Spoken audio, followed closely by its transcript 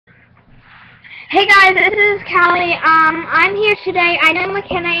Hey guys, this is Callie. I'm here today. I know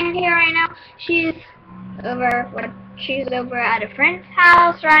McKenna isn't here right now. She's over at a friend's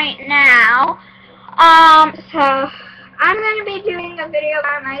house right now. So I'm gonna be doing a video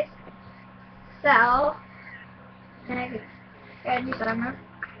by myself. And I gotta do something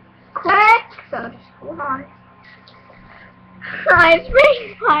quick. So just hold on. It's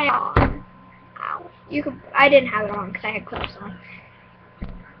really my arm. Ow. I didn't have it on because I had gloves on.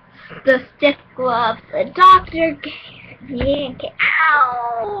 The stiff gloves the doctor gave me.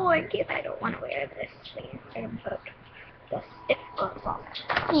 Ow! In case I don't want to wear this, please. I can put the stiff gloves on.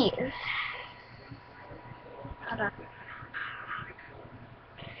 Yes. Hold on.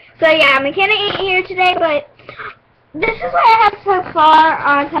 So yeah, McKenna ain't here today, but this is what I have so far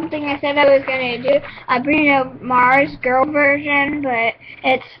on something I said I was going to do. A Bruno Mars girl version, but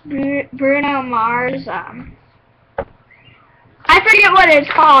it's Bruno Mars, I forget what it's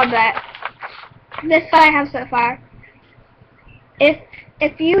called, but this is what I have so far. If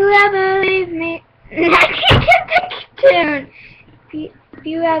you ever leave me, I can't get the tune. If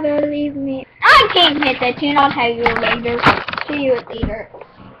you ever leave me, I can't hit the tune. I'll tell you later. See you later.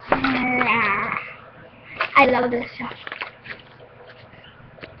 I love this stuff.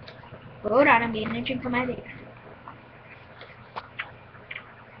 Hold on, I'm getting a drink from my beer.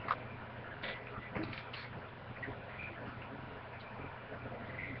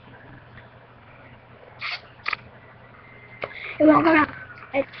 It won't come out.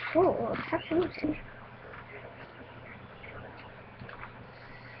 It's full. Absolutely.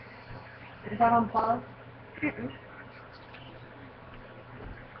 Is that on pause?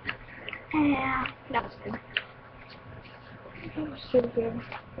 Yeah, that was good. That was so good.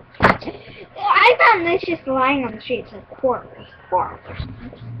 I found this just lying on the street. It's like quarters.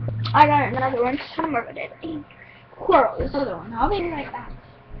 I got another one somewhere, but it ain't quarrel. This other one. I'll be right back.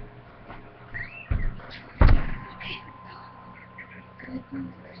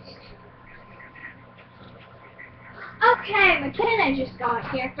 Okay, McKenna just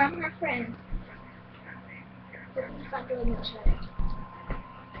got here from her friend.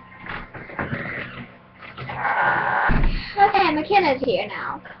 Okay, McKenna's here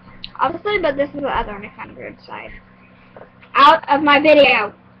now. Obviously, but this is the other one I found weird side. Out of my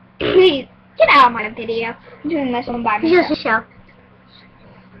video. Please, get out of my video. I'm doing this one by myself. Just a show.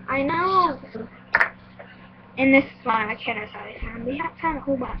 I know. And this is one of McKenna's side I found. We have found a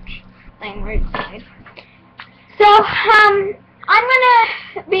whole bunch. Like weird side. So, I'm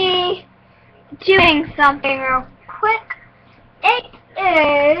gonna be doing something real quick. It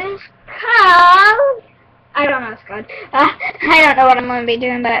is called, I don't know what it's called. I don't know what I'm gonna be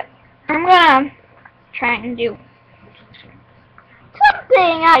doing, but I'm gonna try and do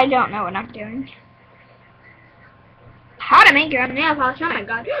something. I don't know what I'm doing. How to make your own nail polish. Oh my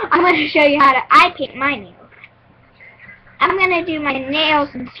god. I'm gonna show you how to eye paint my nails. I'm gonna do my nails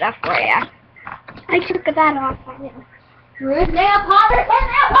and stuff for you. I took that off. I know. Where's nail polish? And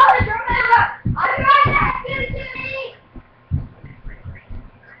nail polish, remember! I'll be right back. Give it to me!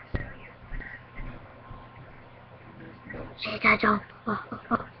 See that, John?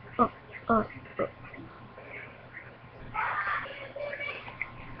 Oh.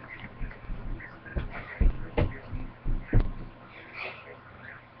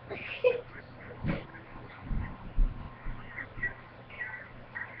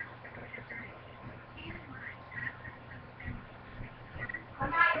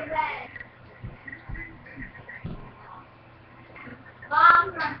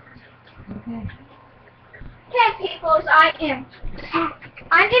 Okay, peoples, I'm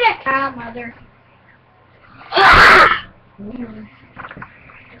gonna, mother.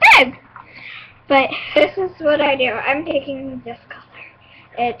 Hey! But this is what I do. I'm taking this color.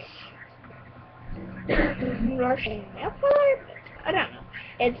 It's Russian nail color? I don't know.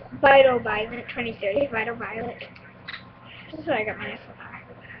 It's Vital Violet, 2030 Vital Violet. This is what I got my nails for.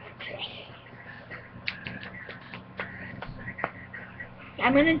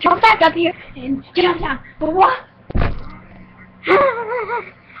 I'm gonna jump back up here and jump down. What?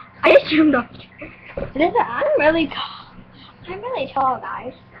 I just jumped up. I'm really tall. I'm really tall,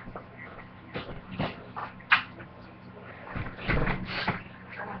 guys.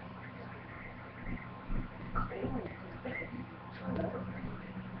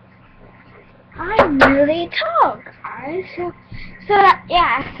 I'm really tall, guys. So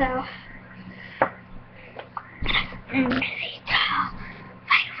yeah, I'm really tall.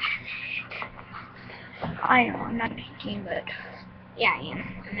 I know, I'm not 19, but yeah, I am.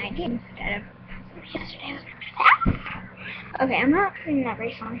 I'm 19 instead of yesterday. Okay, I'm not putting that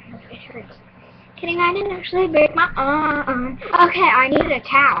brace on. It hurts. Kidding, I didn't actually break my arm. Okay, I need a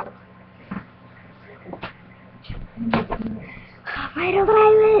towel. Vital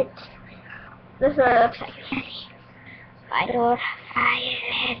Violet! This is what it looks like. Vital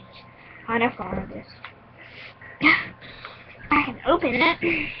Violet. On a phone of this. I can open it.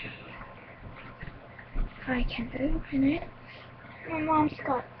 I can open it. My mom's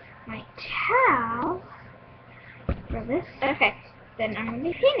got my towel for this. Okay, then I'm going to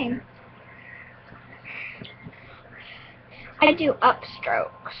be painting. I do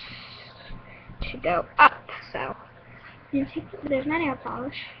upstrokes to go up, so you take, there's my nail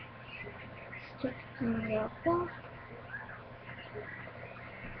polish. Stick the nail polish.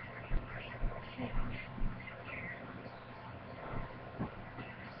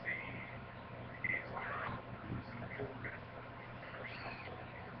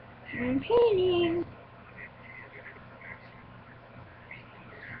 I'm painting.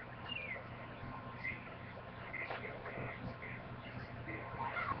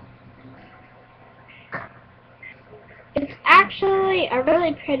 It's actually a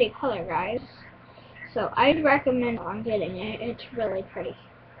really pretty color, guys. So I'd recommend on getting it. It's really pretty.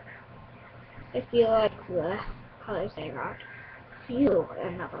 If you like the colors they got. If you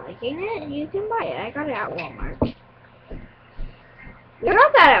end up liking it, you can buy it. I got it at Walmart. You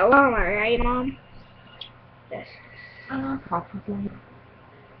got that at Walmart, right, Mom? This. Possibly.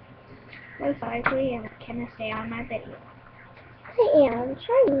 Most likely, and can I stay on my video? I am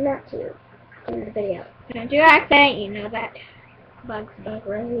trying not to in the video. Don't do accent, you know that. Bugs Bug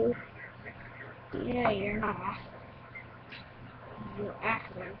Rose. Yeah, you're not. You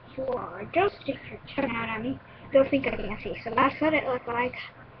act like you are. Don't stick your tongue out at me. Don't think I can't see. So that's what it looked like.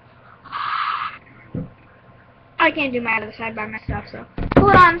 I can't do my other side by myself, so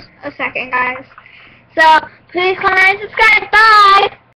hold on a second, guys. So, please comment and subscribe. Bye!